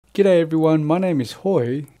G'day everyone, my name is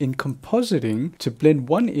Hoy. In compositing, to blend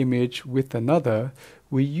one image with another,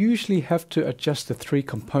 we usually have to adjust the three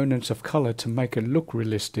components of color to make it look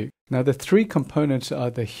realistic. Now the three components are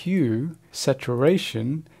the hue,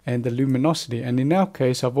 saturation, and the luminosity. And in our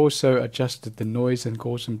case, I've also adjusted the noise and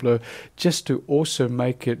Gaussian blur just to also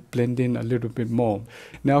make it blend in a little bit more.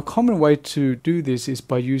 Now a common way to do this is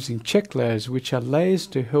by using check layers, which are layers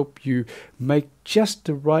to help you make just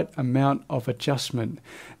the right amount of adjustment.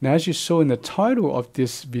 Now, as you saw in the title of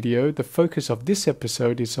this video, the focus of this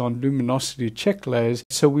episode is on luminosity check layers,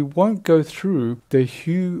 so we won't go through the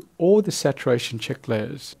hue or the saturation check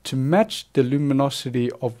layers. To match the luminosity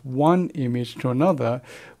of one image to another,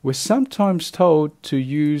 we're sometimes told to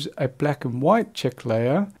use a black and white check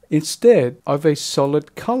layer instead of a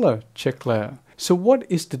solid color check layer. So what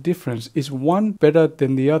is the difference? Is one better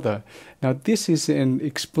than the other? Now this is an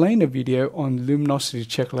explainer video on luminosity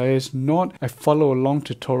check layers, not a follow along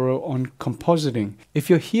tutorial on compositing. If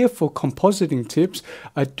you're here for compositing tips,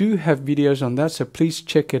 I do have videos on that, so please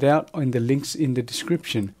check it out in the links in the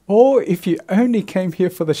description. Or if you only came here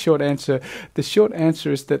for the short answer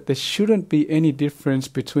is that there shouldn't be any difference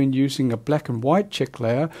between using a black and white check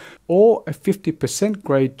layer or a 50%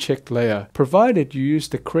 grade check layer, provided you use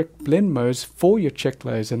the correct blend modes for your check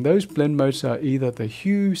layers, and those blend modes are either the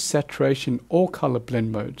hue, saturation, or color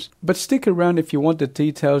blend modes. But stick around if you want the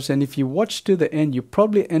details, and if you watch to the end, you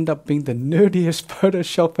probably end up being the nerdiest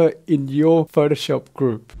Photoshopper in your Photoshop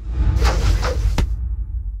group.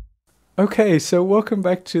 Okay, so welcome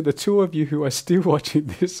back to the two of you who are still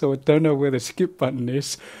watching this, so I don't know where the skip button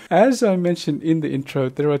is. As I mentioned in the intro,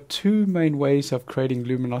 there are two main ways of creating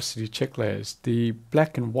luminosity check layers: the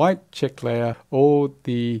black and white check layer or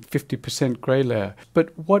the 50% gray layer. But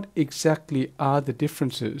what exactly are the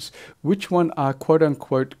differences? Which one are quote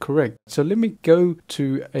unquote correct? So let me go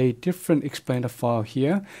to a different explainer file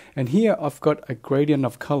here, and here I've got a gradient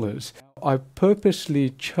of colors. I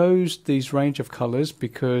purposely chose these range of colors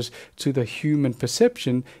because to the human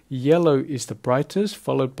perception, yellow is the brightest,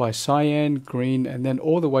 followed by cyan, green, and then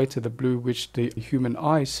all the way to the blue, which the human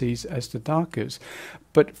eye sees as the darkest.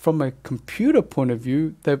 But from a computer point of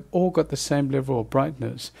view, they've all got the same level of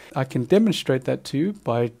brightness. I can demonstrate that to you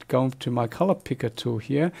by going to my color picker tool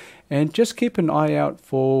here, and just keep an eye out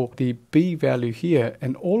for the B value here,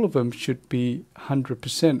 and all of them should be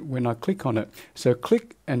 100% when I click on it. So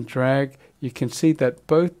click and drag. You can see that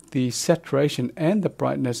both the saturation and the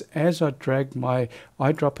brightness, as I drag my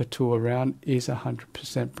eyedropper tool around, is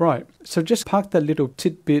 100% bright. So just park that little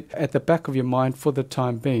tidbit at the back of your mind for the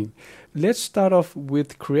time being. Let's start off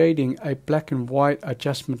with creating a black and white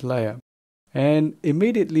adjustment layer. And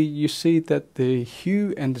immediately you see that the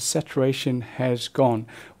hue and the saturation has gone.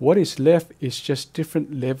 What is left is just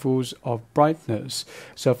different levels of brightness.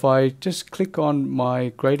 So if I just click on my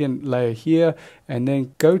gradient layer here and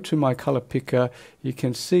then go to my color picker, you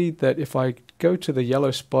can see that if I go to the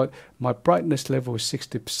yellow spot, my brightness level is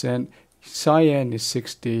 60%. Cyan is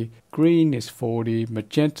 60, green is 40,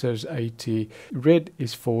 magenta is 80, red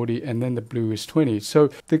is 40, and then the blue is 20.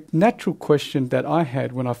 So the natural question that I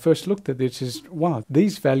had when I first looked at this is, wow,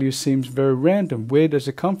 these values seems very random. Where does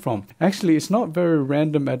it come from? Actually, it's not very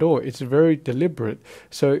random at all. It's very deliberate.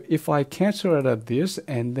 So if I cancel out of this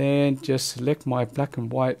and then just select my black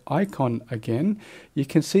and white icon again, you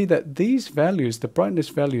can see that these values, the brightness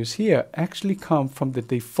values here, actually come from the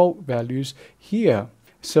default values here.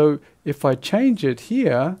 So if I change it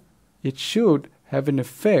here, it should have an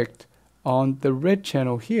effect on the red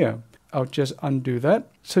channel here. I'll just undo that.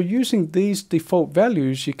 So using these default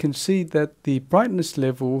values, you can see that the brightness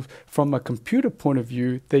level from a computer point of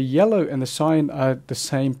view, the yellow and the cyan are the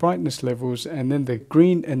same brightness levels, and then the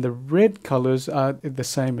green and the red colors are the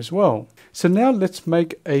same as well. So now let's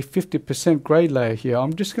make a 50% gray layer here.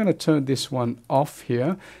 I'm just going to turn this one off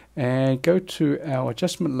here and go to our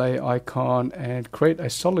adjustment layer icon and create a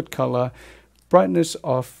solid color, brightness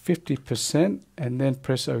of 50%, and then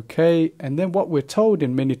press OK. And then what we're told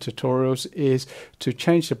in many tutorials is to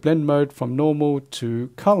change the blend mode from normal to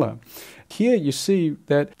color. Here you see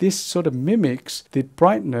that this sort of mimics the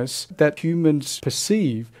brightness that humans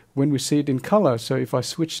perceive when we see it in color. So if I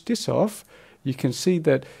switch this off, you can see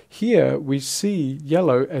that here we see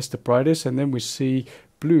yellow as the brightest, and then we see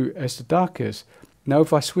blue as the darkest. Now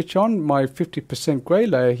if I switch on my 50% gray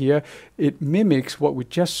layer here, it mimics what we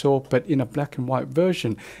just saw but in a black and white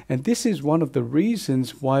version. And this is one of the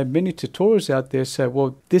reasons why many tutorials out there say,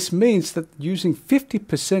 well, this means that using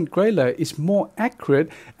 50% gray layer is more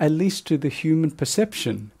accurate, at least to the human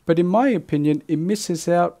perception. But in my opinion, it misses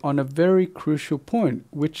out on a very crucial point,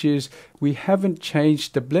 which is we haven't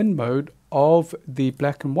changed the blend mode of the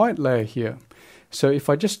black and white layer here. So if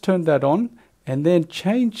I just turn that on and then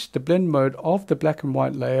change the blend mode of the black and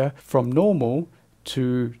white layer from normal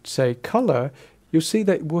to, say, color, you'll see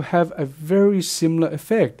that we'll have a very similar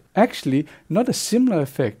effect. Actually, not a similar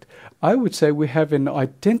effect. I would say we have an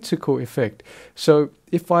identical effect. So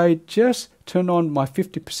if I just turn on my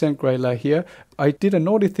 50% gray layer here, I did a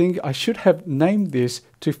naughty thing. I should have named this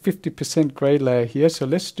to 50% gray layer here. So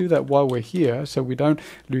let's do that while we're here so we don't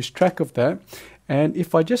lose track of that. And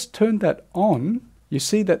if I just turn that on, you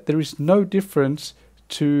see that there is no difference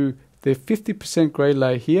to the 50% gray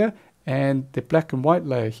layer here and the black and white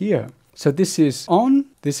layer here. So this is on,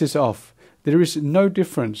 this is off. There is no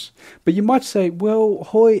difference. But you might say, well,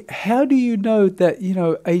 Hoi, how do you know that,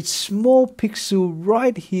 a small pixel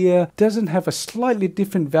right here doesn't have a slightly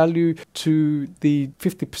different value to the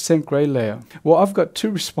 50% gray layer? Well, I've got two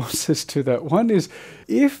responses to that. One is,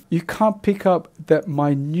 if you can't pick up that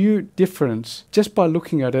minute difference just by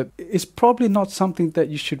looking at it, it's probably not something that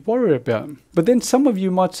you should worry about. But then some of you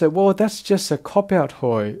might say, well, that's just a cop-out,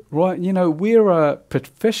 Hoi, right? We're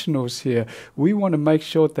professionals here. We want to make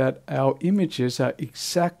sure that our images are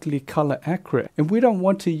exactly color accurate. And we don't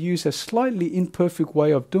want to use a slightly imperfect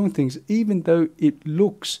way of doing things, even though it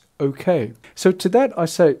looks okay. So to that I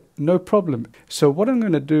say, no problem. So what I'm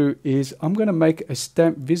going to do is I'm going to make a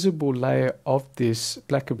stamp visible layer of this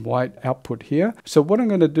black and white output here. So what I'm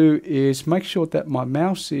going to do is make sure that my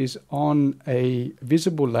mouse is on a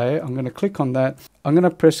visible layer. I'm going to click on that. I'm going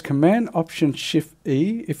to press Command Option Shift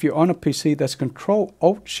E. If you're on a PC, that's Control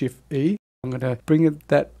Alt Shift E. I'm going to bring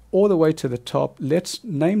that all the way to the top. Let's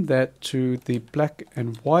name that to the black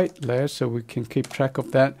and white layer so we can keep track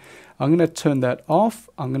of that. I'm going to turn that off.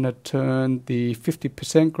 I'm going to turn the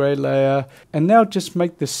 50% gray layer and now just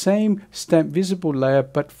make the same stamp visible layer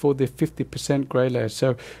but for the 50% gray layer.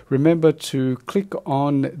 So remember to click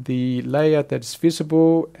on the layer that's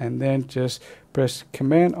visible and then just press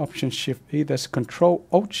Command Option Shift E. That's Control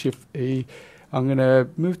Alt Shift E. I'm going to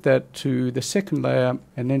move that to the second layer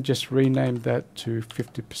and then just rename that to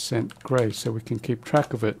 50% gray so we can keep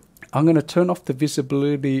track of it. I'm going to turn off the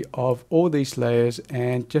visibility of all these layers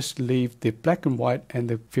and just leave the black and white and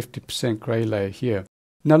the 50% gray layer here.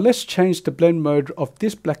 Now let's change the blend mode of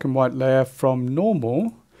this black and white layer from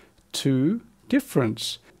normal to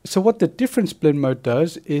difference. So what the difference blend mode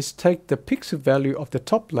does is take the pixel value of the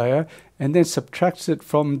top layer and then subtracts it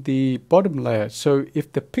from the bottom layer. So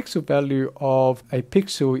if the pixel value of a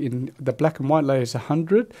pixel in the black and white layer is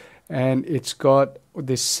 100 and it's got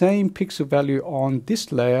the same pixel value on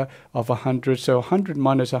this layer of 100, so 100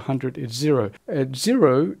 minus 100 is 0. And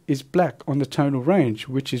 0 is black on the tonal range,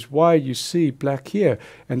 which is why you see black here,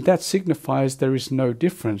 and that signifies there is no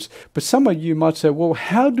difference. But some of you might say, well,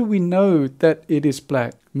 how do we know that it is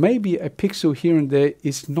black? Maybe a pixel here and there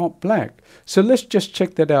is not black. So let's just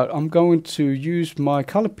check that out. I'm going to use my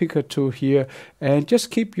color picker tool here and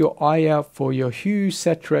just keep your eye out for your hue,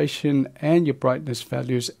 saturation and your brightness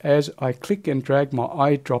values as I click and drag my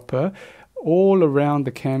eyedropper all around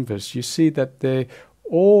the canvas. You see that they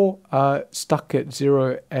all are stuck at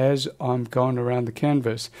 0 as I'm going around the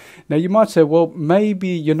canvas. Now you might say, well, maybe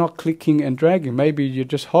you're not clicking and dragging, maybe you're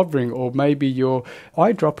just hovering, or maybe your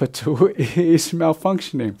eyedropper tool is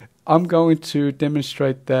malfunctioning. I'm going to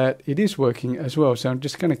demonstrate that it is working as well. So I'm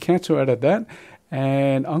just going to cancel out of that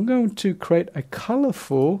and I'm going to create a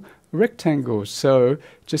colorful rectangle. So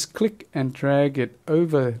just click and drag it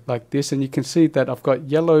over like this and you can see that I've got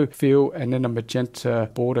yellow fill and then a magenta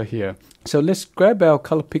border here. So let's grab our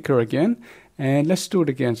color picker again and let's do it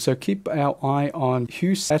again. So keep our eye on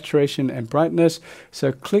hue, saturation and brightness.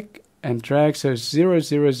 So click and drag, so 0,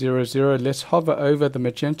 0, 0, 0. Let's hover over the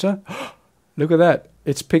magenta. Look at that,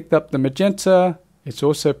 it's picked up the magenta. It's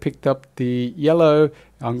also picked up the yellow.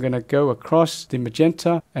 I'm going to go across the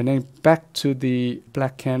magenta and then back to the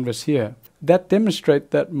black canvas here. That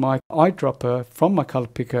demonstrates that my eyedropper from my color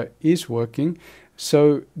picker is working.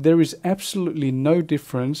 So there is absolutely no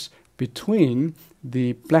difference between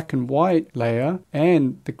the black and white layer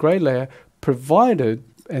and the gray layer, provided,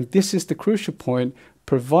 and this is the crucial point,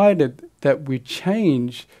 provided that we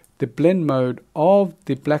change the blend mode of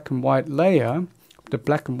the black and white layer, the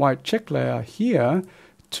black and white check layer here,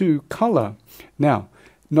 to color. Now,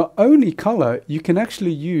 not only color, you can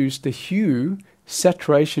actually use the hue,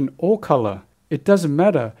 saturation or color. It doesn't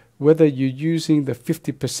matter whether you're using the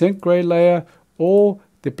 50% gray layer or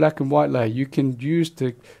the black and white layer. You can use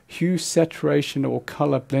the hue, saturation or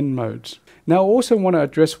color blend modes. Now I also want to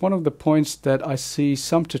address one of the points that I see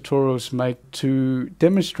some tutorials make to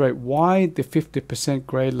demonstrate why the 50%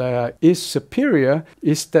 gray layer is superior,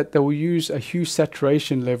 is that they will use a hue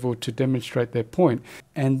saturation level to demonstrate their point.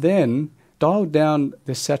 And then dial down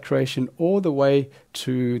the saturation all the way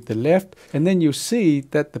to the left, and then you'll see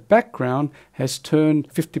that the background has turned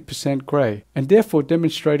 50% gray, and therefore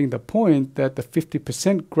demonstrating the point that the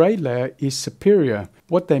 50% gray layer is superior.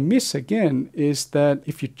 What they miss again is that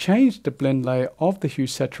if you change the blend layer of the hue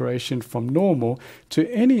saturation from normal to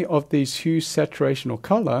any of these hue, saturation or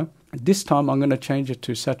color, this time I'm going to change it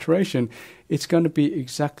to saturation, it's going to be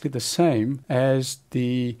exactly the same as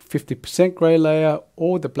the 50% gray layer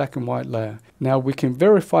or the black and white layer. Now we can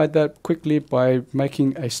verify that quickly by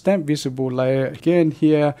making a stamp visible layer again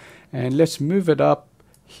here, and let's move it up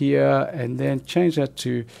here and then change that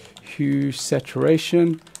to hue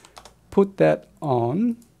saturation, put that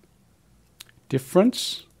on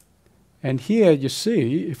difference, and here you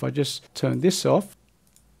see if I just turn this off,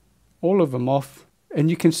 all of them off, and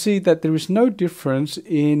you can see that there is no difference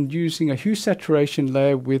in using a hue saturation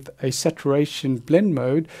layer with a saturation blend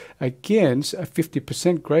mode against a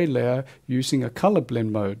 50% gray layer using a color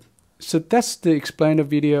blend mode. So that's the explainer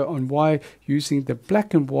video on why using the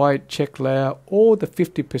black and white check layer or the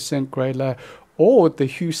 50% gray layer or the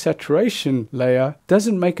hue saturation layer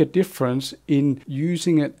doesn't make a difference in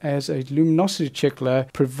using it as a luminosity check layer,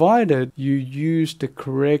 provided you use the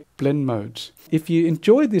correct blend modes. If you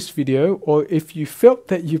enjoyed this video, or if you felt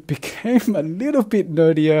that you became a little bit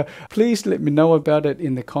nerdier, please let me know about it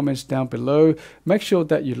in the comments down below. Make sure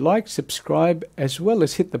that you like, subscribe, as well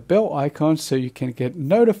as hit the bell icon so you can get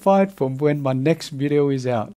notified from when my next video is out.